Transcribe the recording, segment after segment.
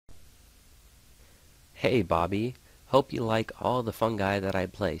Hey Bobby, hope you like all the fungi that I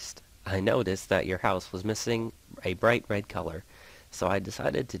placed. I noticed that your house was missing a bright red color, so I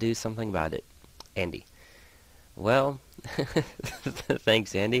decided to do something about it. Andy. Well,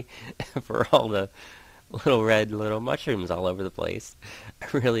 thanks Andy for all the little mushrooms all over the place. I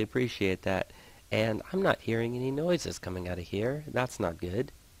really appreciate that. And I'm not hearing any noises coming out of here. That's not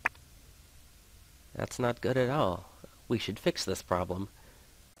good. That's not good at all. We should fix this problem.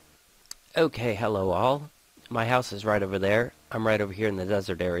 Okay, hello all. My house is right over there. I'm right over here in the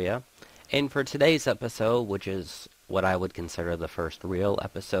desert area. And for today's episode, which is what I would consider the first real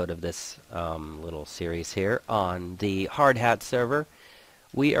episode of this little series here on the Hardhat server,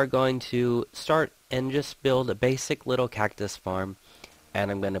 we are going to start and just build a basic little cactus farm.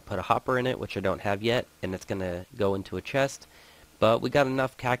 And I'm going to put a hopper in it, which I don't have yet, and it's going to go into a chest. But we got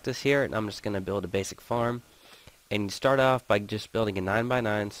enough cactus here, and I'm just going to build a basic farm. And you start off by just building a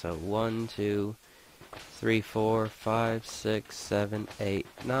 9x9, so 1, 2, 3, 4, 5, 6, 7, 8,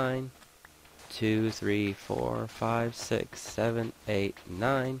 9. 2, 3, 4, 5, 6, 7, 8,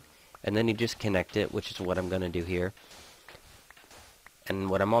 9. And then you just connect it, which is what I'm going to do here. And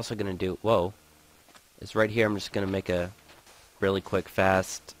what I'm also going to do, is right here I'm just going to make a really quick,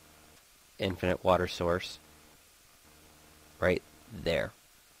 fast, infinite water source. Right there.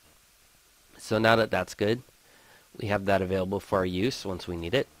 So now that that's good, we have that available for our use once we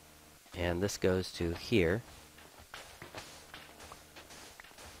need it. And this goes to here.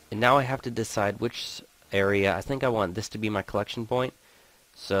 And now I have to decide which area. I think I want this to be my collection point.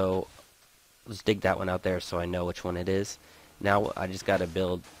 So let's dig that one out there so I know which one it is. Now I just got to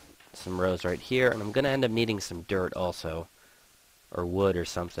build some rows right here. And I'm going to end up needing some dirt also. Or wood or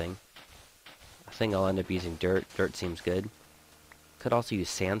something. I think I'll end up using dirt. Dirt seems good. Could also use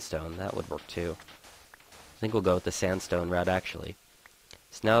sandstone. That would work too. I think we'll go with the sandstone route actually.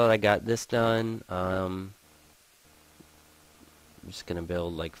 So now that I got this done, I'm just going to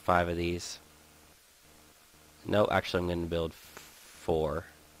build like 5 of these. No, actually I'm going to build 4.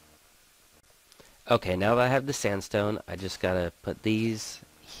 Okay, now that I have the sandstone, I just got to put these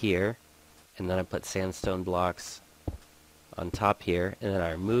here. And then I put sandstone blocks on top here. And then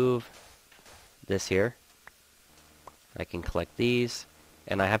I remove this here. I can collect these.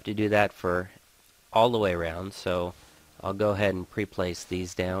 And I have to do that for all the way around, so I'll go ahead and pre-place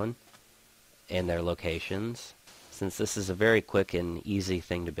these down in their locations since this is a very quick and easy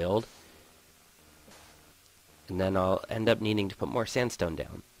thing to build. And then I'll end up needing to put more sandstone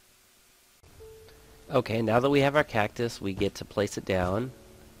down. Okay, now that we have our cactus, we get to place it down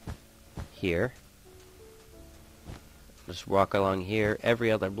here. Just walk along here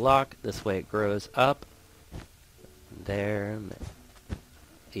every other block, this way it grows up. There.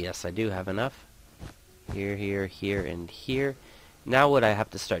 Yes, I do have enough. Here, here, here, and here. Now what I have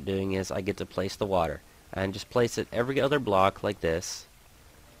to start doing is I get to place the water. And just place it every other block like this.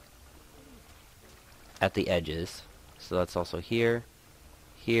 At the edges. So that's also here,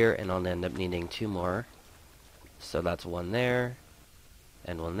 here, and I'll end up needing 2 more. So that's 1 there,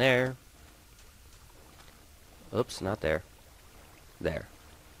 and 1 there. Oops, not there. There.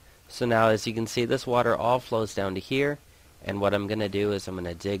 So now as you can see, this water all flows down to here. And what I'm going to do is I'm going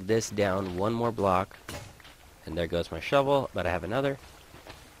to dig this down 1 more block. And there goes my shovel, but I have another.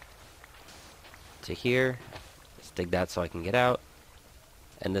 To here. Let's dig that so I can get out.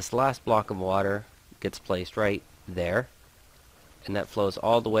 And this last block of water gets placed right there. And that flows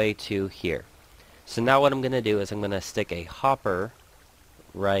all the way to here. So now what I'm going to do is I'm going to stick a hopper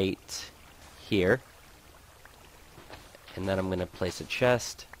right here. And then I'm going to place a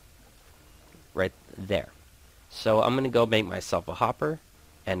chest right there. So I'm going to go make myself a hopper,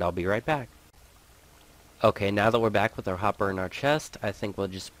 and I'll be right back. Okay, now that we're back with our hopper in our chest, I think we'll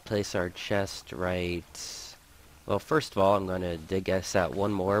just place our chest right... Well, first of all, I'm going to dig us out 1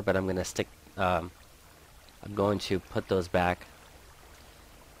 more, but I'm going to stick... I'm going to put those back.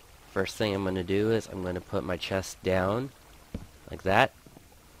 First thing I'm going to do is I'm going to put my chest down, like that.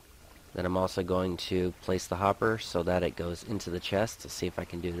 Then I'm also going to place the hopper so that it goes into the chest. Let's see if I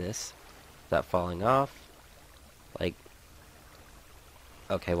can do this without falling off. Like,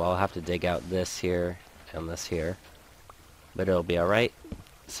 okay, well I'll have to dig out this here and this here, but it'll be alright.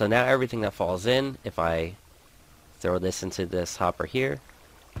 So now everything that falls in, if I throw this into this hopper here,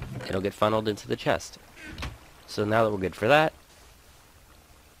 it'll get funneled into the chest. So now that we're good for that,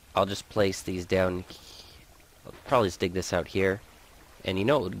 I'll just place these down. I'll probably just dig this out here, and you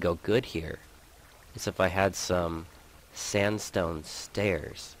know what would go good here is if I had some sandstone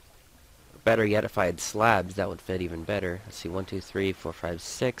stairs. Better yet, if I had slabs, that would fit even better. Let's see, 1, 2, 3, 4, 5,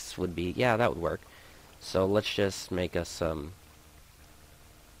 6 would be, yeah, that would work. So let's just make us some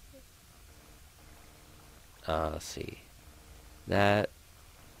Let's see. That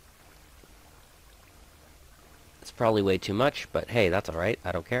it's probably way too much, but hey, that's alright.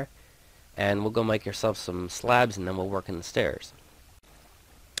 I don't care. And we'll go make yourself some slabs, and then we'll work in the stairs.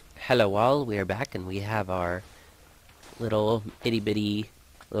 Hello all, we are back, and we have our little itty-bitty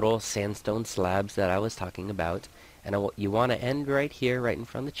little sandstone slabs that I was talking about. And you want to end right here, right in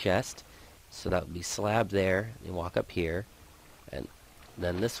front of the chest. So that would be slab there. You walk up here. And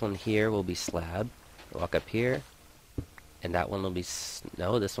then this one here will be slab. You walk up here. And that one will be...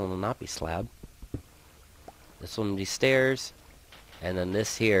 no, this one will not be slab. This one will be stairs. And then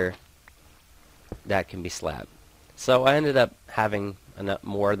this here, that can be slab. So I ended up having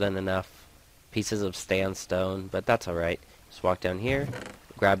more than enough pieces of sandstone, but that's alright. Just walk down here,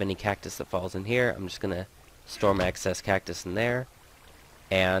 grab any cactus that falls in here. I'm just going to store my excess cactus in there.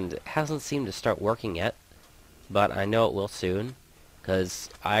 And it hasn't seemed to start working yet, but I know it will soon, because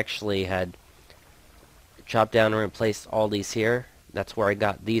I actually had chopped down and replaced all these here. That's where I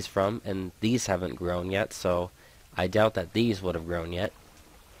got these from, and these haven't grown yet, so I doubt that these would have grown yet.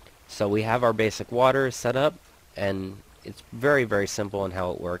 So we have our basic water set up, and it's very, very simple in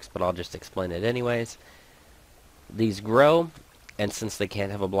how it works, but I'll just explain it anyways. These grow, and since they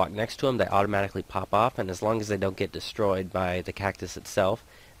can't have a block next to them, they automatically pop off, and as long as they don't get destroyed by the cactus itself,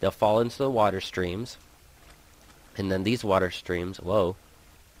 they'll fall into the water streams. And then these water streams, will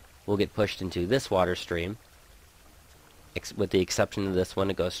get pushed into this water stream. With the exception of this one,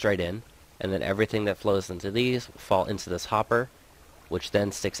 it goes straight in. And then everything that flows into these will fall into this hopper, which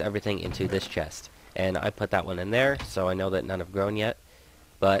then sticks everything into this chest. And I put that one in there, so I know that none have grown yet.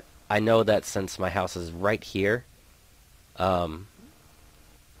 But I know that since my house is right here,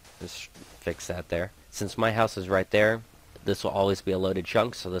 just fix that there. Since my house is right there, this will always be a loaded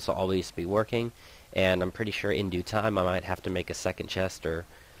chunk, so this will always be working. And I'm pretty sure in due time I might have to make a second chest or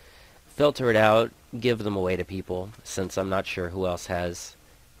filter it out, give them away to people, since I'm not sure who else has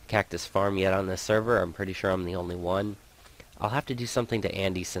cactus farm yet on this server. I'm pretty sure I'm the only one. I'll have to do something to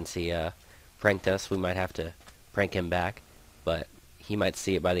Andy since he pranked us. We might have to prank him back, but he might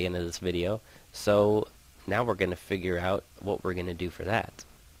see it by the end of this video. So now we're going to figure out what we're going to do for that.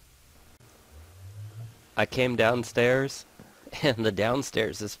 I came downstairs, and the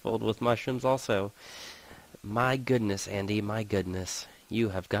downstairs is filled with mushrooms also. My goodness, Andy, my goodness. You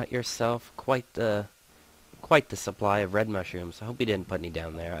have got yourself quite the supply of red mushrooms. I hope you didn't put any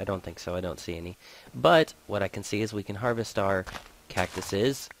down there. I don't think so. I don't see any. But what I can see is we can harvest our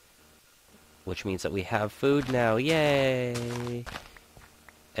cactuses, which means that we have food now. Yay!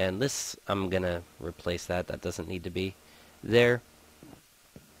 And this, I'm going to replace that. That doesn't need to be there.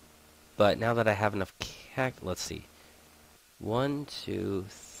 But now that I have enough let's see. 1, 2,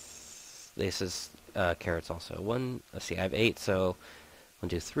 this is carrots also. Let's see, I have 8, so 1,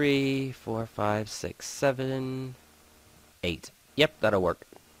 2, 3, 4, 5, 6, 7, 8. Yep, that'll work.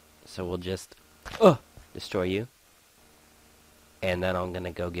 So we'll just destroy you. And then I'm going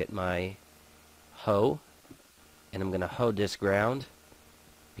to go get my hoe. And I'm going to hoe this ground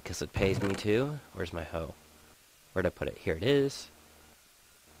because it pays me to. Where's my hoe? Where'd I put it? Here it is.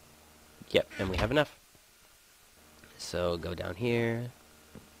 Yep, and we have enough. So go down here.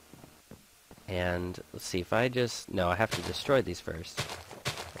 And let's see if I just... no, I have to destroy these first.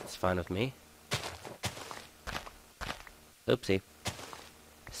 That's fine with me. Oopsie.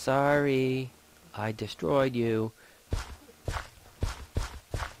 Sorry. I destroyed you.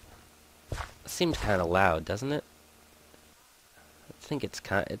 Seems kind of loud, doesn't it? I think it's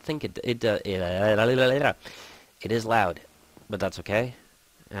kind. It is loud, but that's okay.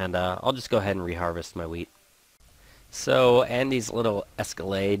 And I'll just go ahead and reharvest my wheat. So Andy's little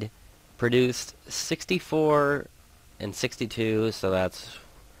Escalade produced 64 and 62, so that's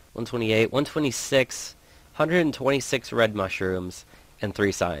 128, 126, 126 red mushrooms, and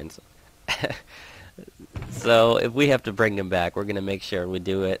 3 signs. So if we have to bring them back, we're going to make sure we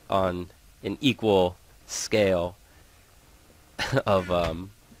do it on an equal scale of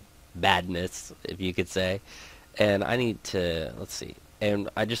badness, if you could say. And I need to, let's see, and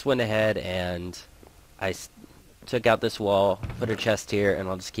I just went ahead and I took out this wall, put a chest here, and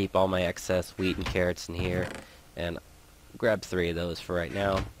I'll just keep all my excess wheat and carrots in here, and grab 3 of those for right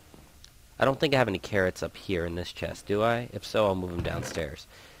now. I don't think I have any carrots up here in this chest, do I? If so, I'll move them downstairs.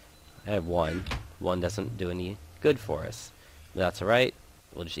 I have 1. 1 doesn't do any good for us. But that's alright.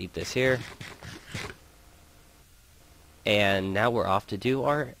 We'll just eat this here. And now we're off to do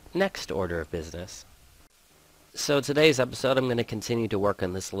our next order of business. So today's episode, I'm going to continue to work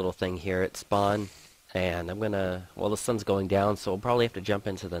on this little thing here at spawn. And I'm going to, well, the sun's going down, so we'll probably have to jump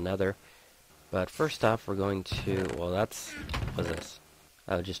into the nether. But first off, we're going to, well, what's this?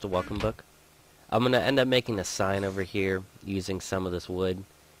 Oh, just a welcome book. I'm gonna end up making a sign over here using some of this wood.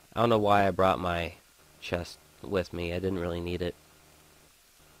 I don't know why I brought my chest with me. I didn't really need it.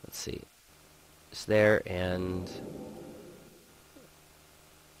 Let's see. It's there, and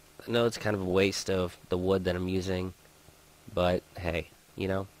I know it's kind of a waste of the wood that I'm using, but hey, you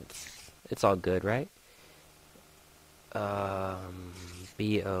know, it's all good, right?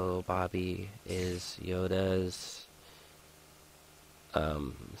 B.O. Bobby is Yoda's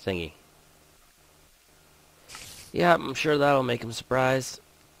thingy. Yeah, I'm sure that'll make him surprised.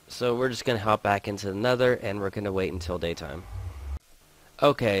 So we're just gonna hop back into the Nether, and we're gonna wait until daytime.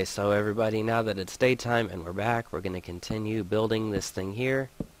 Okay, so everybody, now that it's daytime and we're back, we're gonna continue building this thing here.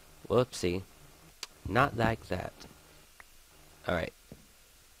 Whoopsie. Not like that. Alright.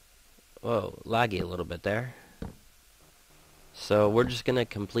 Whoa, laggy a little bit there. So we're just gonna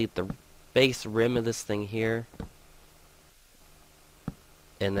complete the base rim of this thing here.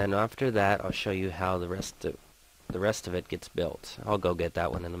 And then after that, I'll show you how the rest of it gets built. I'll go get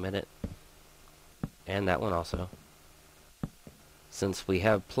that one in a minute. And that one also. Since we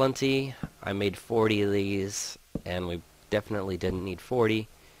have plenty, I made 40 of these, and we definitely didn't need 40.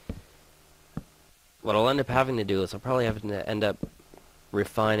 What I'll end up having to do is I'll probably have to end up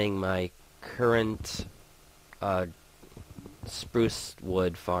refining my current spruce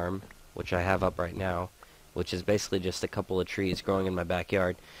wood farm, which I have up right now, which is basically just a couple of trees growing in my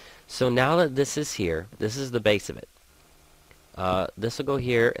backyard. So now that this is here, this is the base of it. This will go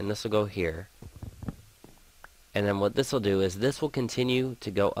here, and this will go here. And then what this will do is this will continue to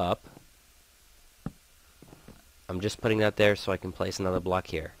go up. I'm just putting that there so I can place another block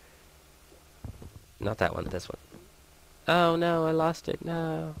here. Not that one, this one. Oh no, I lost it.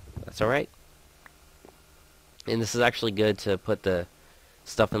 No. That's alright. And this is actually good to put the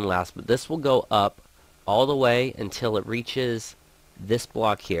stuff in last, but this will go up all the way until it reaches this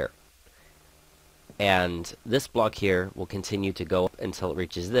block here. And this block here will continue to go up until it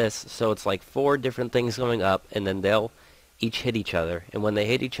reaches this. So it's like 4 different things going up, and then they'll each hit each other. And when they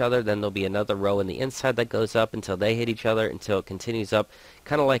hit each other, then there'll be another row in the inside that goes up until they hit each other, until it continues up.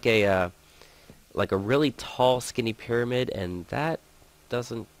 Kind of like a really tall, skinny pyramid. And that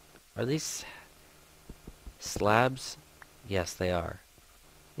doesn't... Are these slabs? Yes, they are.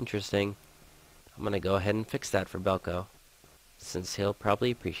 Interesting. I'm going to go ahead and fix that for Belko, since he'll probably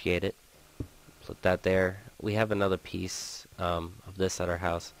appreciate it. Put that there. We have another piece of this at our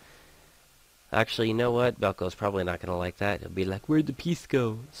house. Actually, you know what? Belko's probably not going to like that. He'll be like, where'd the piece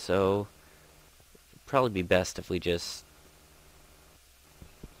go? So, it'd probably be best if we just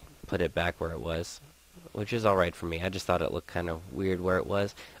put it back where it was, which is alright for me. I just thought it looked kind of weird where it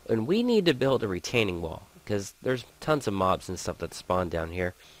was. And we need to build a retaining wall, because there's tons of mobs and stuff that spawn down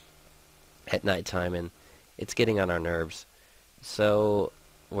here at nighttime, and it's getting on our nerves. So,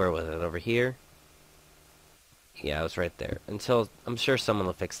 where was it? Over here? Yeah, it was right there. Until, I'm sure someone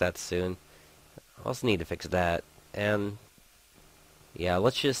will fix that soon. I also need to fix that. And, yeah,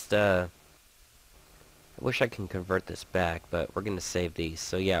 let's just, I wish I can convert this back, but we're going to save these.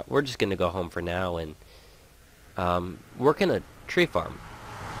 So, yeah, we're just going to go home for now and, work in a tree farm.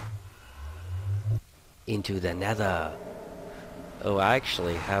 Into the Nether. Oh, I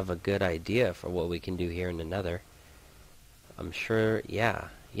actually have a good idea for what we can do here in the Nether. I'm sure, yeah.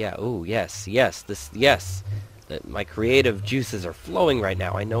 Oh, yes. My creative juices are flowing right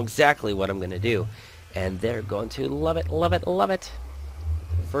now. I know exactly what I'm going to do. And they're going to love it.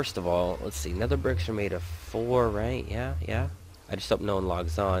 First of all, let's see. Nether bricks are made of 4, right? Yeah. I just hope no one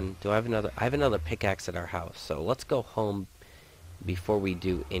logs on. I have another pickaxe at our house. So let's go home before we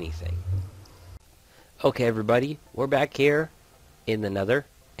do anything. Okay, everybody. We're back here in the Nether.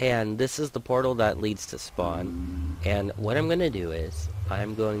 And this is the portal that leads to spawn. And what I'm going to do is,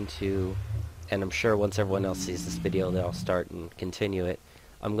 I'm going to, and I'm sure once everyone else sees this video, they'll start and continue it.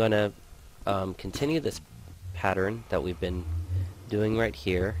 I'm going to continue this pattern that we've been doing right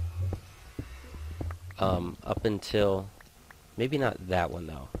here. Up until, maybe not that one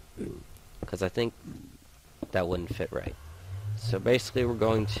though, because I think that wouldn't fit right. So basically we're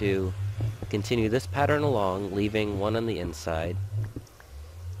going to continue this pattern along, leaving one on the inside.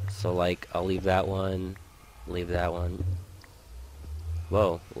 So like, I'll leave that one.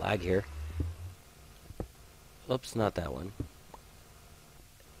 Whoa, lag here. Oops, not that one.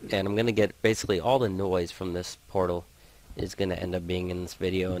 And I'm gonna get basically all the noise from this portal is gonna end up being in this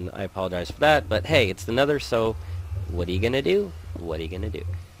video, and I apologize for that, but hey, it's the Nether, so what are you gonna do?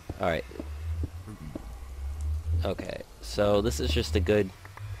 Alright. Okay, so this is just a good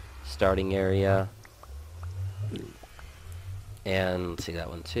starting area. And let's see that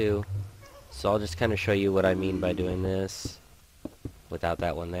one too. So I'll just kind of show you what I mean by doing this without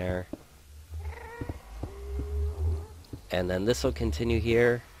that one there. And then this will continue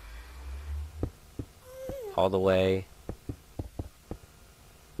here all the way.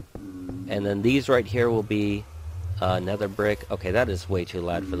 And then these right here will be nether brick. Okay, that is way too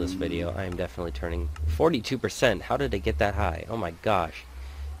loud for this video. I am definitely turning 42%. How did it get that high? Oh my gosh.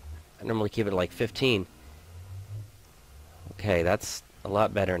 I normally keep it like 15. Okay, that's a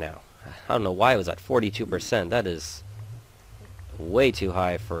lot better now. I don't know why it was at 42%. That is way too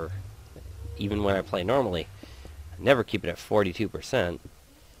high for even when I play normally. I never keep it at 42%.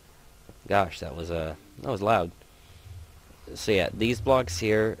 Gosh, that was loud. So yeah, these blocks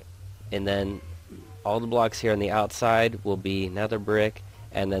here, and then all the blocks here on the outside will be nether brick,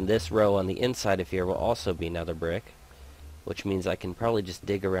 and then this row on the inside of here will also be nether brick, which means I can probably just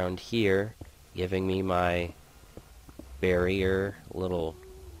dig around here, giving me my barrier little...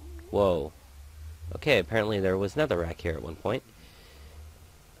 Whoa. Okay, apparently there was netherrack here at one point.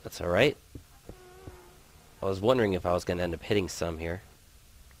 That's alright. I was wondering if I was going to end up hitting some here.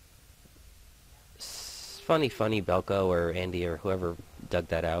 Funny Belko or Andy or whoever dug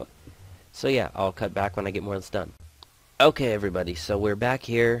that out. So yeah, I'll cut back when I get more of this done. Okay everybody, so we're back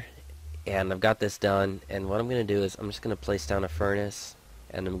here, and I've got this done, and what I'm going to do is I'm just going to place down a furnace,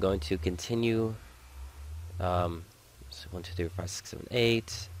 and I'm going to continue, so 1, 2, 3, 4, 5, 6, 7,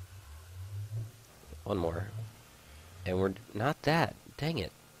 8, one more, and we're not that, dang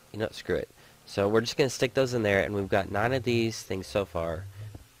it, you know, screw it. So we're just going to stick those in there, and we've got 9 of these things so far.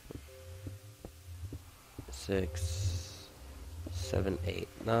 6, 7, 8,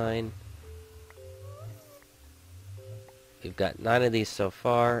 9. We've got 9 of these so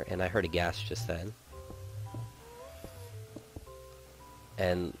far, and I heard a gas just then.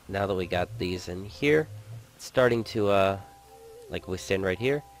 And now that we got these in here, it's starting to, like we stand right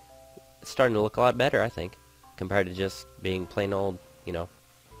here, it's starting to look a lot better, I think, compared to just being plain old, you know,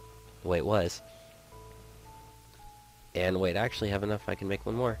 the way it was. And wait, I actually have enough, I can make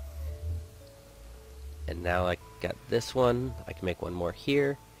one more. And now I got this one, I can make one more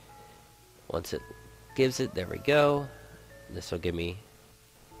here. Once it gives it, there we go. This will give me,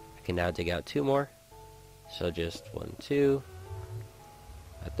 I can now dig out 2 more. So just 1, 2,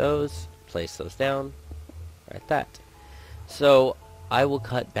 at those, place those down, right that. So I will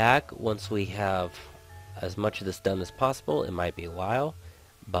cut back once we have as much of this done as possible. It might be a while,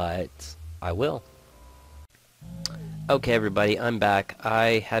 but I will. Okay everybody, I'm back.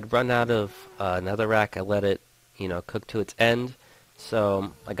 I had run out of netherrack. I let it, you know, cook to its end.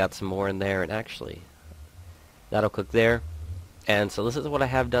 So I got some more in there, and actually that'll cook there. And so this is what I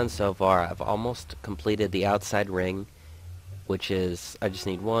have done so far. I've almost completed the outside ring, which is, I just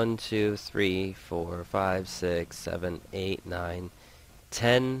need 1, 2, 3, 4, 5, 6, 7, 8, 9,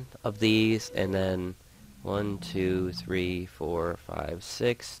 10 of these, and then 1, 2, 3, 4, 5,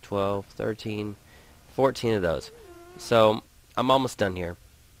 6, 12, 13, 14 of those. So I'm almost done here.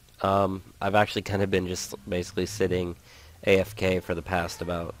 I've actually kind of been just basically sitting AFK for the past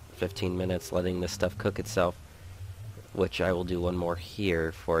about 15 minutes, letting this stuff cook itself, which I will do one more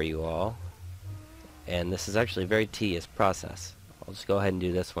here for you all. And this is actually a very tedious process. I'll just go ahead and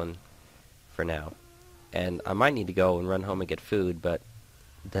do this one for now. And I might need to go and run home and get food, but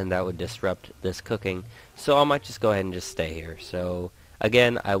then that would disrupt this cooking. So I might just go ahead and just stay here. So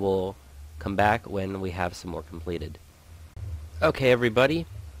again, I will come back when we have some more completed. Okay everybody,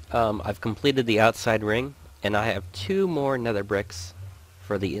 I've completed the outside ring, and I have 2 more nether bricks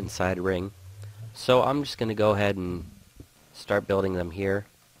for the inside ring. So I'm just going to go ahead and start building them here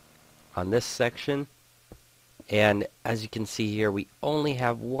on this section. And as you can see here, we only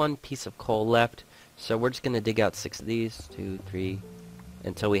have 1 piece of coal left, so we're just going to dig out 6 of these, 2, 3,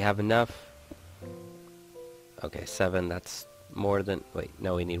 until we have enough. Okay, 7, that's more than, wait,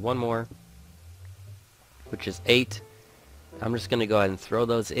 no, we need 1 more, which is 8. I'm just going to go ahead and throw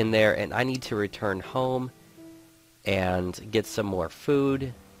those in there, and I need to return home and get some more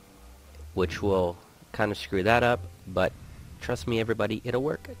food, which will kind of screw that up, but trust me everybody, it'll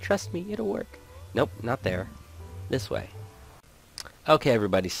work. Trust me, it'll work. Nope, not there. This way. Okay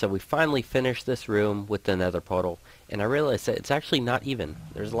everybody, so we finally finished this room with the nether portal, and I realized that it's actually not even.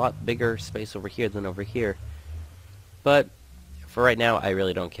 There's a lot bigger space over here than over here. But for right now, I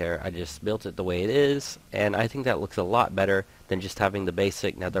really don't care. I just built it the way it is, and I think that looks a lot better than just having the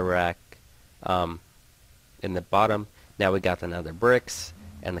basic netherrack in the bottom. Now we got the nether bricks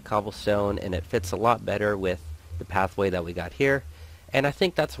and the cobblestone, and it fits a lot better with the pathway that we got here. And I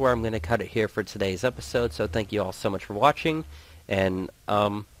think that's where I'm going to cut it here for today's episode. So thank you all so much for watching, and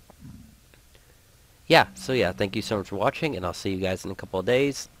yeah, thank you so much for watching, and I'll see you guys in a couple of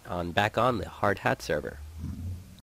days back on the Hardhat server.